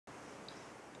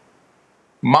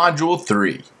Module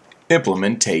 3,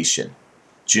 Implementation,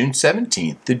 June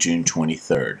 17th to June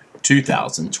 23rd,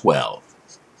 2012.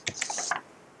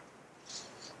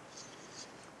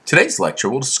 Today's lecture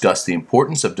will discuss the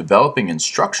importance of developing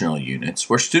instructional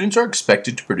units where students are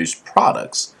expected to produce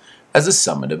products as a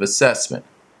summative assessment.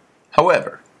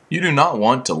 However, you do not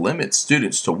want to limit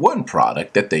students to one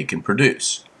product that they can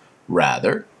produce.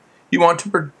 Rather, you want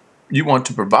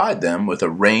to provide them with a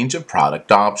range of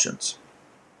product options.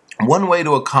 One way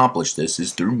to accomplish this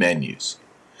is through menus.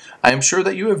 I am sure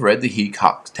that you have read the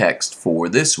HECOC text for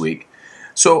this week,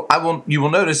 so you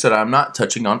will notice that I am not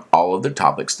touching on all of the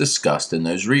topics discussed in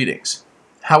those readings.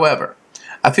 However,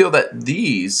 I feel that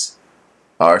these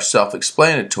are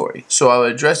self-explanatory, so I will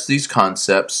address these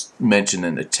concepts mentioned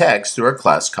in the text through our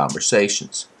class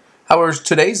conversations. However,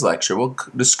 today's lecture will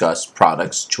discuss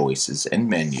products, choices, and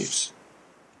menus.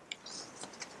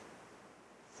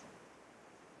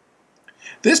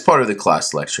 This part of the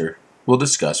class lecture will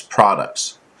discuss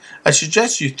products. I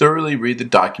suggest you thoroughly read the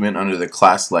document under the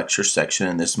class lecture section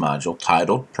in this module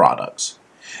titled Products.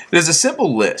 It is a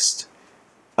simple list.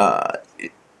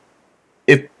 It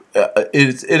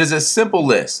is a simple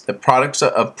list of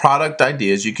product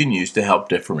ideas you can use to help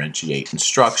differentiate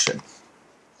instruction.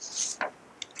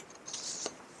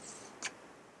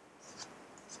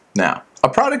 Now, a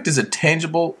product is a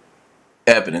tangible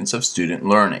evidence of student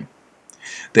learning.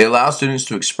 They allow students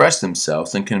to express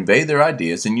themselves and convey their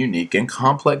ideas in unique and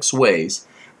complex ways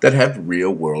that have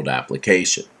real-world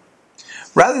application.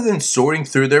 Rather than sorting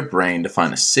through their brain to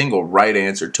find a single right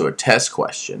answer to a test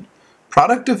question,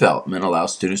 product development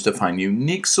allows students to find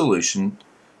unique solutions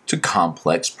to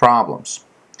complex problems.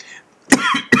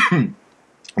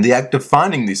 The act of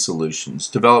finding these solutions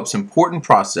develops important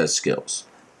process skills.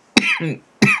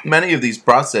 Many of these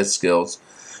process skills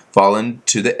fall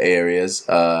into the areas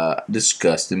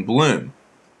discussed in Bloom.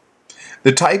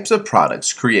 The types of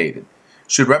products created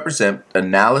should represent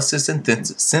analysis and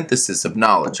synthesis of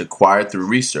knowledge acquired through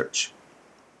research.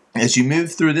 As you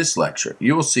move through this lecture,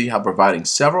 you will see how providing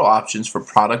several options for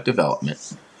product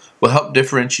development will help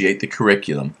differentiate the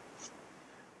curriculum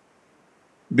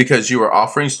because you are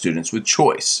offering students with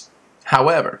choice.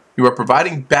 However, you are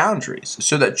providing boundaries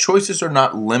so that choices are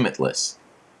not limitless.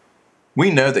 We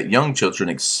know that young children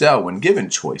excel when given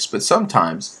choice, but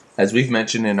sometimes, as we've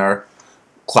mentioned in our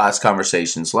class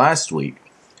conversations last week,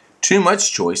 too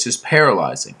much choice is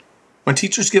paralyzing. When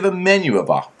teachers give a menu of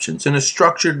options in a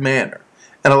structured manner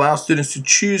and allow students to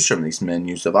choose from these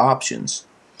menus of options,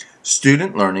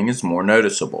 student learning is more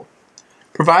noticeable.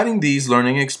 Providing these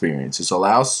learning experiences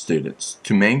allows students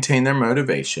to maintain their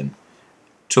motivation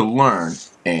to learn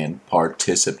and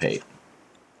participate.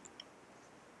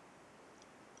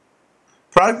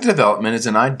 Product development is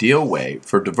an ideal way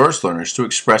for diverse learners to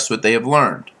express what they have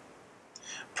learned.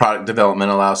 Product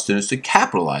development allows students to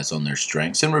capitalize on their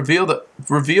strengths and reveal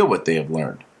what they have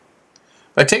learned.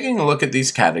 By taking a look at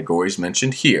these categories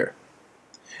mentioned here,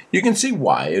 you can see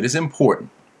why it is important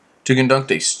to conduct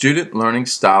a student learning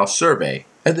style survey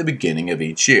at the beginning of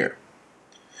each year.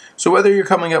 So whether you're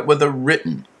coming up with a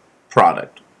written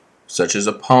product, such as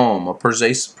a poem, a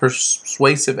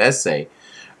persuasive essay,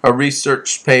 a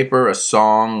research paper, a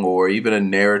song, or even a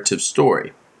narrative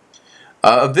story.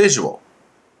 A visual.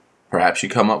 Perhaps you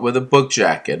come up with a book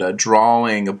jacket, a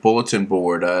drawing, a bulletin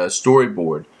board, a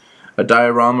storyboard, a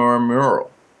diorama or a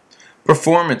mural.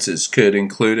 Performances could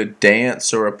include a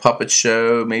dance or a puppet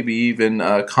show, maybe even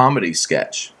a comedy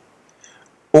sketch.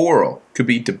 Oral could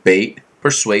be debate,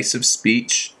 persuasive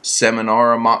speech,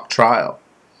 seminar, or mock trial.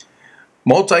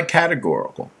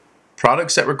 Multi-categorical.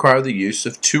 Products that require the use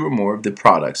of two or more of the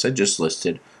products I just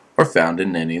listed are found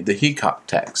in any of the HECOC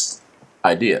text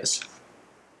ideas.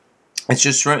 It's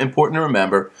just important to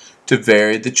remember to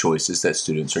vary the choices that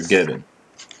students are given.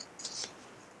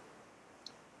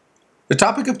 The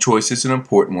topic of choice is an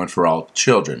important one for all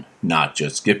children, not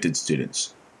just gifted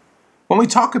students. When we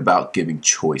talk about giving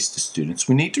choice to students,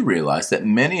 we need to realize that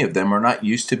many of them are not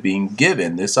used to being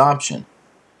given this option.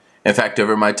 In fact,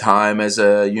 over my time as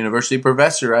a university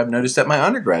professor, I've noticed that my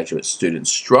undergraduate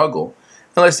students struggle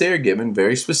unless they are given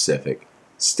very specific,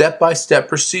 step-by-step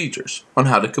procedures on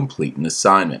how to complete an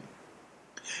assignment.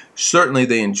 Certainly,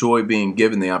 they enjoy being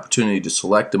given the opportunity to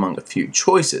select among a few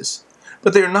choices,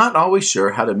 but they are not always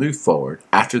sure how to move forward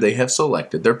after they have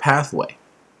selected their pathway.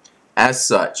 As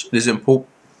such, it is important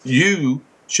you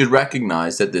should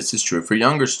recognize that this is true for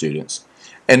younger students,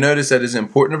 and notice that it is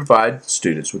important to provide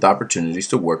students with opportunities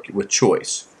to work with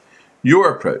choice. Your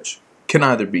approach can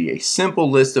either be a simple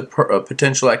list of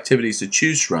potential activities to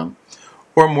choose from,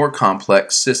 or a more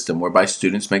complex system whereby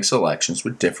students make selections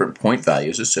with different point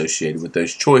values associated with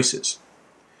those choices.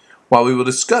 While we will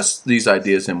discuss these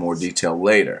ideas in more detail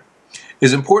later, it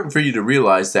is important for you to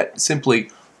realize that simply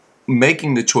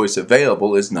making the choice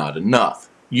available is not enough.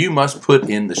 You must put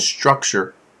in the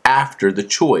structure after the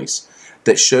choice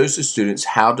that shows the students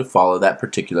how to follow that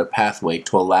particular pathway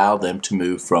to allow them to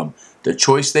move from the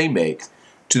choice they make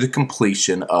to the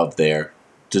completion of their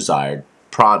desired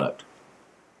product.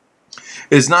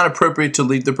 It is not appropriate to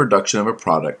leave the production of a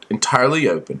product entirely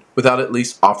open without at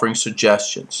least offering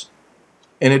suggestions.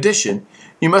 In addition,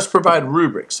 you must provide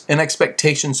rubrics and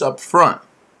expectations up front.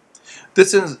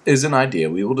 This is an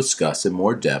idea we will discuss in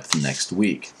more depth next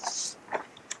week.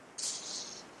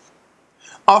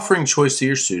 Offering choice to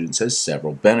your students has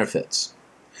several benefits.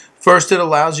 First, it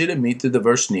allows you to meet the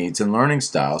diverse needs and learning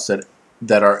styles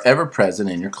that are ever present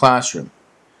in your classroom.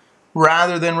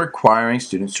 Rather than requiring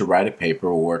students to write a paper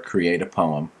or create a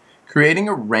poem, creating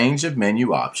a range of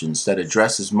menu options that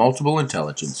addresses multiple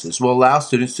intelligences will allow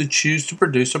students to choose to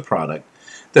produce a product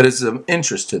that is of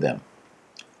interest to them.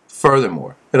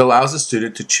 Furthermore, it allows the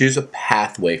student to choose a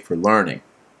pathway for learning.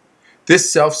 This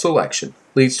self-selection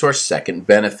leads to our second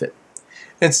benefit,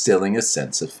 instilling a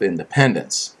sense of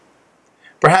independence.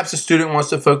 Perhaps a student wants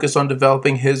to focus on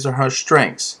developing his or her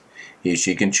strengths. He or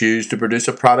she can choose to produce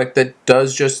a product that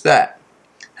does just that.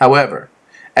 However,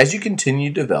 as you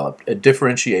continue to develop a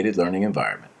differentiated learning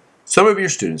environment, some of your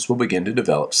students will begin to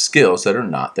develop skills that are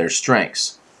not their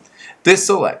strengths. This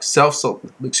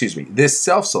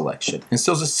self-selection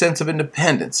instills a sense of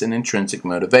independence and intrinsic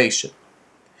motivation.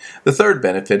 The third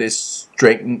benefit is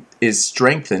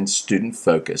strengthened student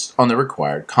focus on the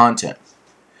required content.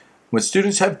 When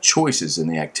students have choices in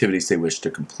the activities they wish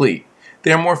to complete,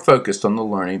 they are more focused on the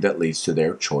learning that leads to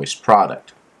their choice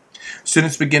product.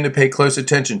 Students begin to pay close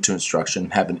attention to instruction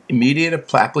and have an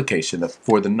immediate application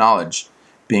for the knowledge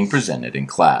being presented in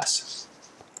class.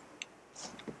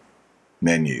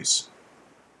 Menus.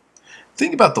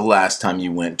 Think about the last time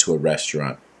you went to a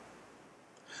restaurant.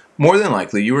 More than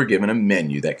likely, you were given a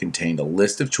menu that contained a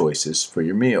list of choices for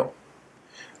your meal.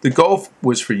 The goal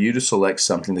was for you to select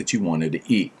something that you wanted to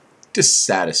eat, to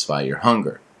satisfy your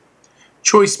hunger.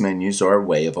 Choice menus are a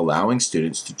way of allowing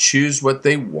students to choose what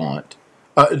they want,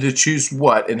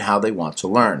 and how they want to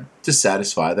learn, to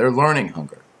satisfy their learning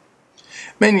hunger.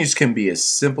 Menus can be a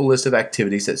simple list of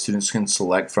activities that students can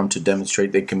select from to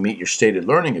demonstrate they can meet your stated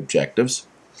learning objectives,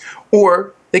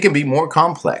 or they can be more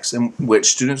complex, in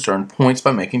which students earn points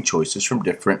by making choices from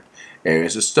different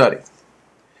areas of study.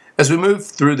 As we move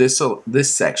through this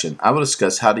section, I will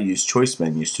discuss how to use choice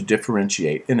menus to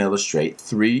differentiate and illustrate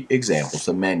 3 examples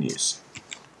of menus.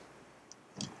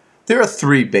 There are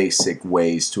 3 basic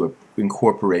ways to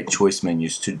incorporate choice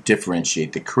menus to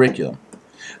differentiate the curriculum.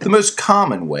 The most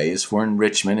common way is for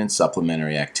enrichment and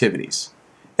supplementary activities.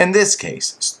 In this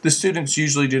case, the students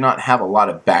usually do not have a lot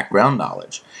of background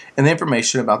knowledge, and the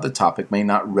information about the topic may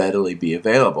not readily be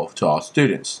available to all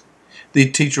students.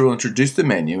 The teacher will introduce the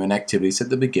menu and activities at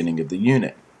the beginning of the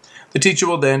unit. The teacher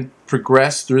will then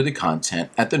progress through the content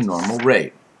at the normal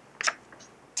rate.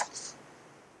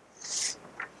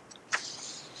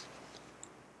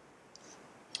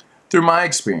 Through my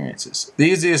experiences, the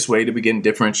easiest way to begin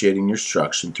differentiating your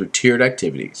instruction through tiered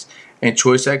activities and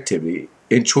choice is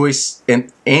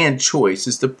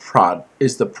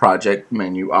the project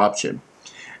menu option.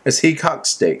 As Heacock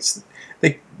states,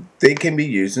 they can be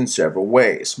used in several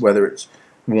ways, whether it's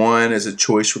one as a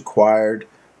choice required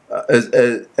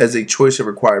as a choice of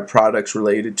required products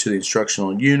related to the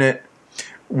instructional unit,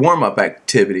 warm-up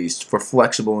activities for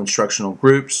flexible instructional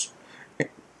groups,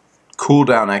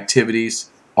 cool-down activities,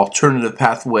 alternative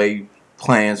pathway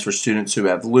plans for students who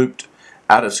have looped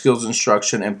out of skills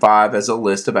instruction, and 5 as a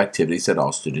list of activities that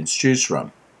all students choose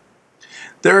from.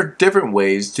 There are different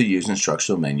ways to use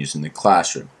instructional menus in the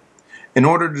classroom. In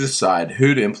order to decide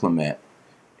when to implement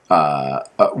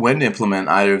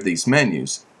either of these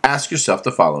menus, ask yourself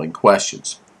the following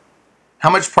questions. How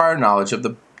much prior knowledge of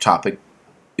the topic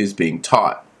is being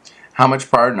taught? How much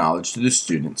prior knowledge do the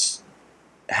students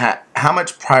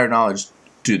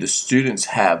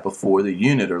have before the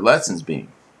unit or lessons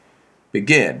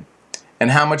begin? And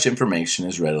how much information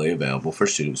is readily available for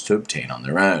students to obtain on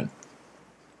their own?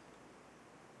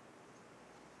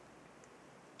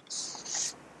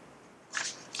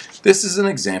 This is an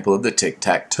example of the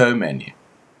tic-tac-toe menu.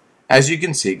 As you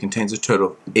can see, it contains a total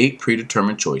of 8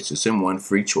 predetermined choices and 1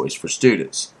 free choice for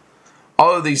students.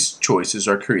 All of these choices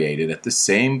are created at the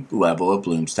same level of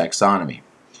Bloom's taxonomy.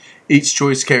 Each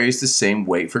choice carries the same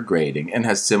weight for grading and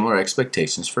has similar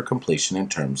expectations for completion in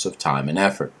terms of time and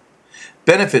effort.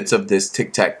 Benefits of this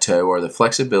tic-tac-toe are the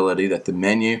flexibility that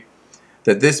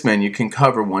this menu can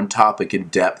cover one topic in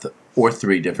depth or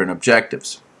 3 different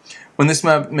objectives. When this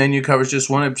menu covers just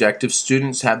one objective,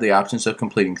 students have the options of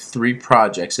completing 3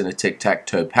 projects in a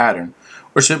tic-tac-toe pattern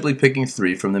or simply picking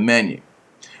 3 from the menu.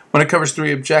 When it covers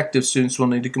 3 objectives, students will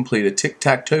need to complete a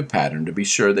tic-tac-toe pattern to be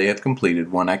sure they have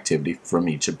completed one activity from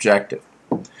each objective.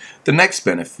 The next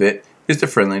benefit is the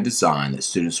friendly design that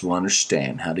students will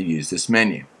understand how to use this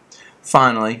menu.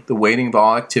 Finally, the weighting of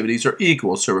all activities are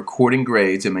equal, so recording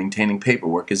grades and maintaining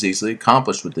paperwork is easily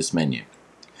accomplished with this menu.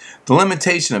 The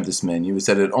limitation of this menu is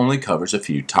that it only covers a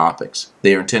few topics.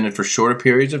 They are intended for shorter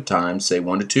periods of time, say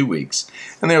 1 to 2 weeks,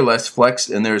 and there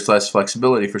is less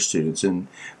flexibility for students in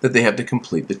that they have to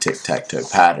complete the tic-tac-toe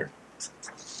pattern.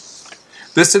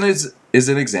 This is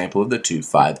an example of the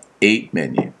 2-5-8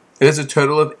 menu. It has a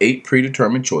total of 8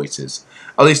 predetermined choices,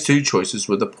 at least 2 choices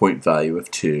with a point value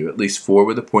of 2, at least 4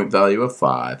 with a point value of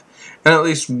 5, and at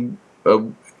least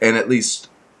 1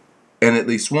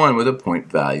 with a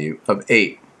point value of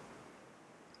 8.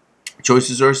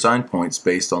 Choices are assigned points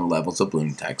based on levels of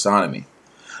Bloom's taxonomy.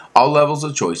 All levels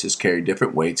of choices carry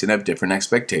different weights and have different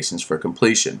expectations for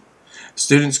completion.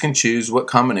 Students can choose what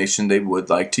combination they would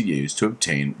like to use to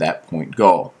obtain that point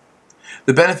goal.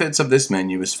 The benefits of this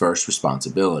menu is first,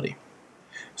 responsibility.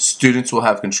 Students will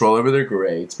have control over their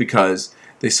grades because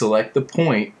they select the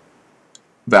point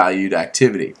valued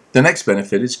activity. The next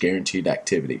benefit is guaranteed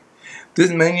activity. This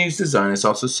menu's design is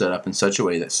also set up in such a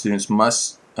way that students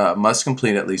must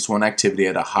complete at least one activity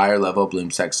at a higher level of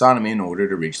Bloom's taxonomy in order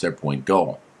to reach their point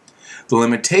goal. The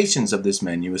limitations of this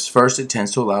menu is first, it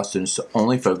tends to allow students to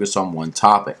only focus on one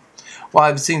topic. While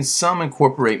I've seen some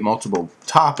incorporate multiple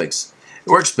topics, it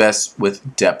works best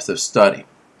with depth of study.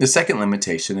 The second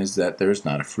limitation is that there is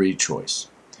not a free choice.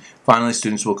 Finally,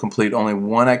 students will complete only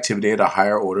one activity at a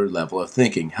higher order level of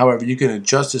thinking. However, you can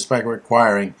adjust this by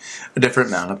requiring a different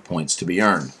amount of points to be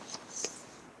earned.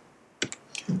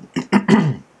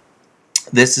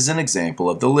 This is an example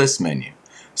of the list menu,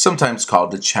 sometimes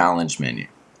called the challenge menu.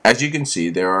 As you can see,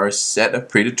 there are a set of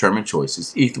predetermined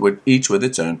choices, each with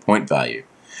its own point value.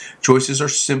 Choices are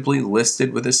simply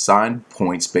listed with assigned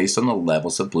points based on the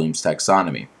levels of Bloom's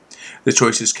taxonomy. The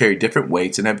choices carry different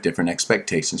weights and have different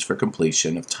expectations for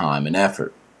completion of time and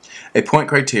effort. A point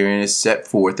criterion is set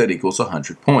forth that equals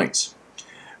 100 points.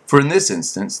 For in this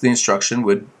instance, the instruction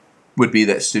would be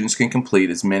that students can complete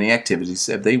as many activities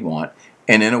as they want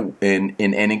and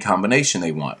in any combination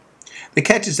they want. The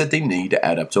catch is that they need to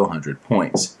add up to 100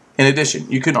 points. In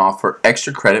addition, you can offer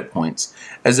extra credit points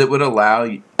as it would allow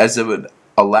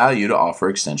you to offer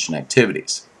extension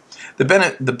activities. The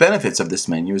benefits of this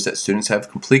menu is that students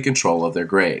have complete control of their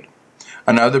grade.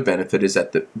 Another benefit is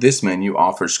that this menu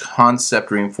offers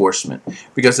concept reinforcement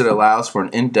because it allows for an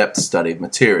in-depth study of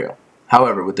material.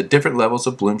 However, with the different levels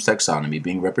of Bloom's taxonomy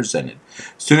being represented,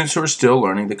 students who are still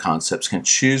learning the concepts can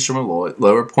choose from a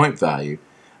lower point value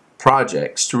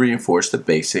projects to reinforce the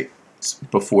basics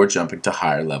before jumping to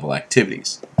higher level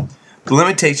activities. The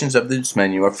limitations of this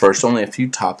menu are first, only a few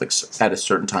topics at a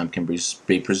certain time can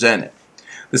be presented.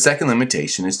 The second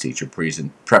limitation is teacher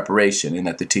preparation, in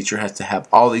that the teacher has to have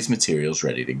all these materials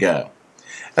ready to go.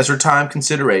 As for time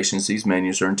considerations, these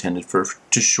menus are intended for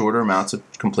shorter amounts of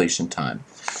completion time,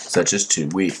 such as 2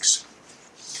 weeks.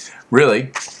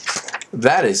 Really,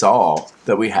 that is all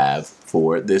that we have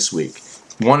for this week.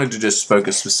 Wanted to just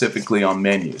focus specifically on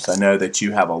menus. I know that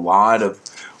you have a lot of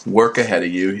work ahead of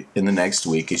you in the next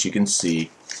week. As you can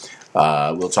see,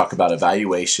 we'll talk about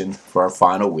evaluation for our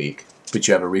final week, but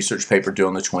you have a research paper due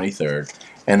on the 23rd,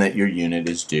 and that your unit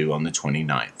is due on the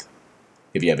 29th.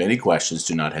 If you have any questions,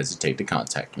 do not hesitate to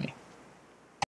contact me.